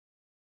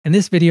In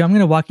this video, I'm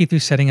going to walk you through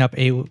setting up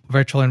a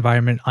virtual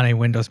environment on a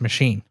Windows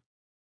machine.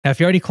 Now, if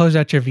you already closed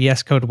out your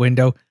VS Code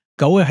window,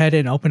 go ahead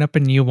and open up a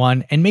new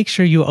one and make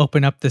sure you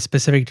open up the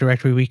specific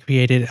directory we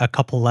created a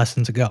couple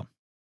lessons ago.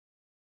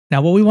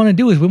 Now, what we want to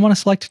do is we want to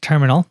select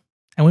terminal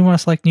and we want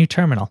to select new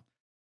terminal.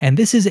 And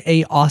this is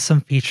an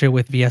awesome feature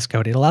with VS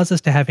Code. It allows us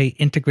to have an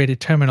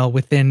integrated terminal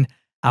within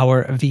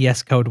our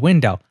VS Code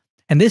window.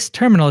 And this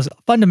terminal is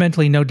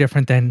fundamentally no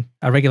different than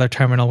a regular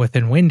terminal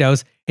within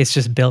Windows. It's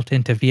just built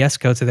into VS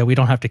Code so that we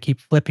don't have to keep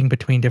flipping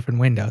between different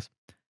windows.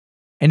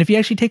 And if you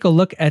actually take a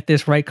look at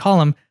this right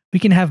column, we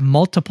can have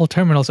multiple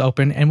terminals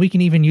open and we can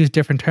even use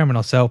different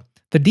terminals. So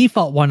the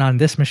default one on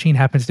this machine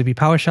happens to be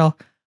PowerShell,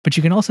 but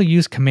you can also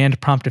use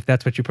command prompt if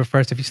that's what you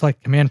prefer. So if you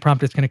select command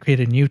prompt, it's going to create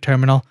a new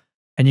terminal.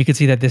 And you can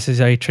see that this is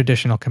a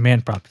traditional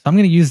command prompt. So I'm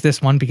going to use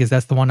this one because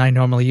that's the one I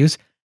normally use.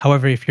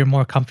 However, if you're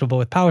more comfortable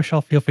with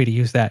PowerShell, feel free to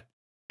use that.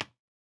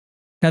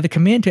 Now, the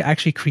command to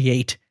actually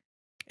create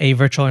a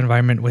virtual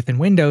environment within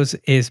Windows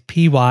is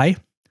py-3-m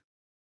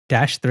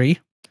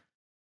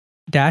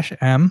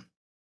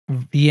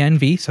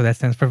VNV, so that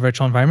stands for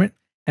virtual environment.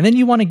 And then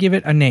you want to give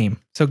it a name.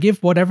 So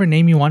give whatever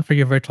name you want for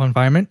your virtual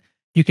environment.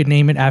 You could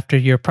name it after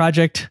your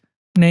project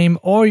name,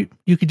 or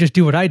you could just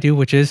do what I do,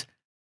 which is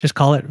just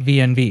call it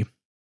VNV.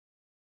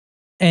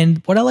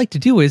 And what I like to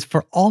do is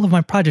for all of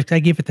my projects, I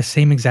give it the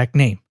same exact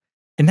name.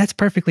 And that's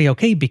perfectly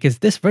okay because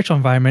this virtual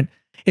environment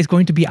is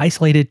going to be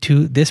isolated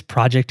to this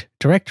project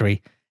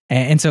directory.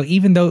 And so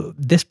even though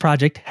this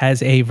project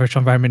has a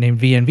virtual environment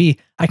named VNV,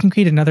 I can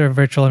create another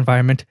virtual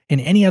environment in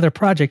any other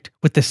project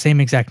with the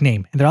same exact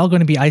name. And they're all going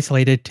to be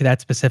isolated to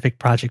that specific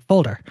project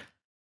folder.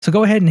 So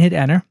go ahead and hit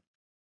enter.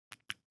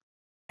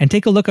 And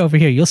take a look over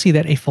here. You'll see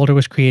that a folder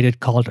was created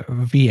called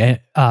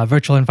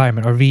virtual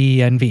environment or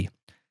VNV.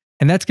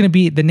 And that's going to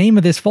be, the name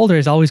of this folder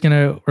is always going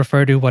to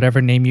refer to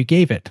whatever name you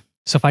gave it.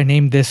 So if I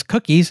name this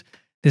cookies,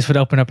 this would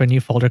open up a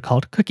new folder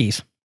called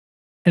cookies.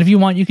 And if you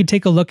want, you can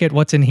take a look at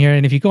what's in here.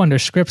 And if you go under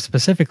scripts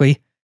specifically,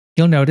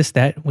 you'll notice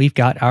that we've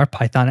got our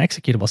Python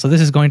executable. So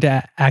this is going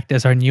to act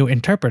as our new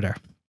interpreter.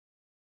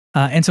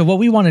 And so what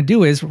we want to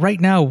do is right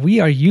now we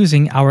are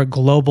using our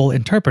global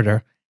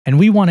interpreter and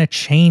we want to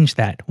change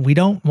that. We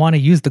don't want to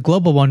use the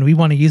global one. We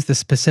want to use the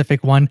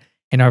specific one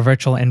in our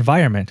virtual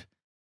environment.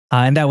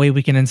 And that way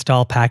we can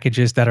install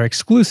packages that are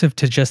exclusive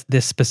to just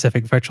this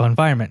specific virtual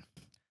environment.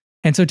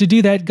 And so to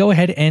do that, go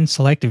ahead and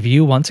select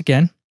View once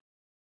again.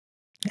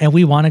 And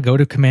we want to go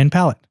to Command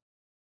Palette.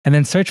 And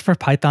then search for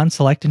Python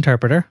Select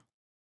Interpreter,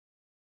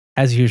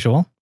 as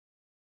usual.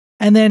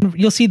 And then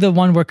you'll see the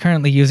one we're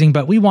currently using,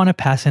 but we want to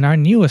pass in our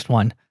newest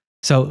one.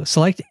 So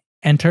select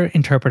Enter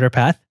Interpreter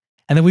Path.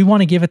 And then we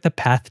want to give it the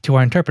path to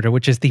our interpreter,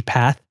 which is the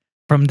path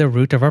from the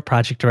root of our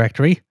project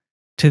directory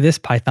to this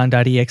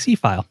python.exe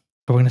file. So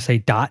we're going to say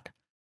dot,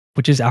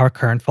 which is our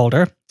current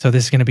folder. So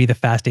this is going to be the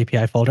fast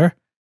API folder.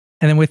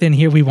 And then within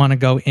here, we want to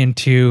go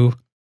into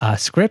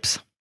scripts.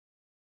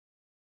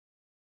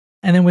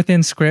 And then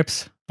within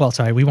scripts,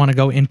 we want to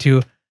go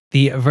into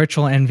the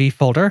virtual env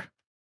folder,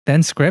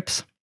 then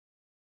scripts,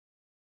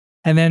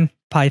 and then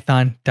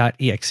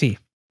python.exe.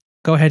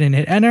 Go ahead and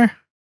hit enter.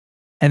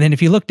 And then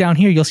if you look down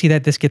here, you'll see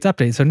that this gets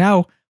updated. So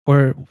now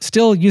we're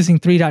still using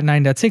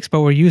 3.9.6,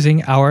 but we're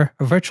using our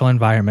virtual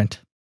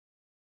environment.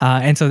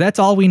 And so that's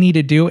all we need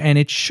to do. And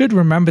it should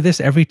remember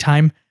this every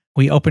time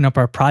we open up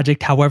our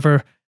project.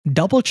 However,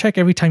 double check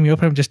every time you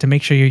open up just to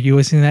make sure you're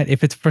using that.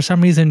 If it's for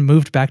some reason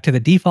moved back to the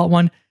default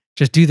one,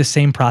 just do the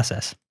same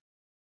process.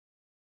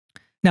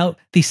 Now,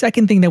 the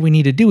second thing that we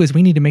need to do is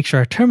we need to make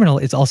sure our terminal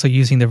is also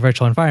using the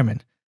virtual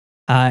environment.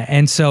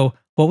 And so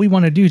what we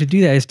want to do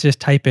that is just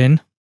type in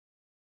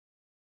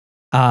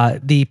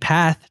the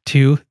path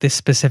to this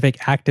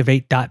specific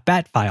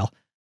activate.bat file.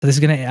 So this is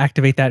going to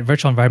activate that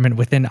virtual environment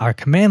within our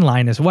command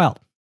line as well.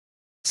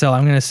 So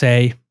I'm going to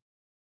say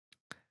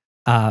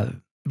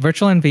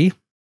virtual env,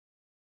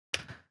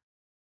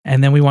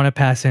 and then we want to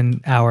pass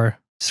in our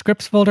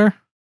scripts folder,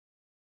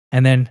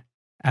 and then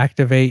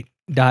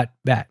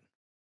activate.bat.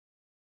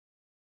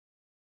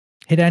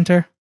 Hit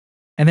enter,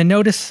 and then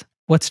notice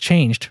what's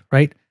changed,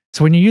 right?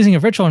 So when you're using a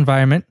virtual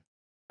environment,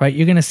 right,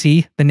 you're going to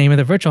see the name of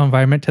the virtual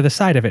environment to the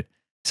side of it.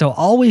 So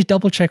always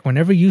double check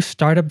whenever you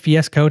start up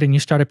VS Code and you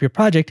start up your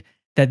project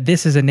that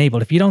this is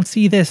enabled. If you don't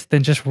see this,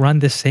 then just run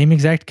this same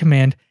exact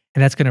command,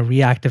 and that's going to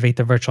reactivate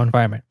the virtual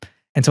environment.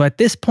 And so at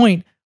this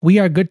point, we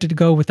are good to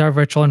go with our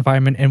virtual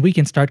environment, and we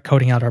can start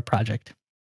coding out our project.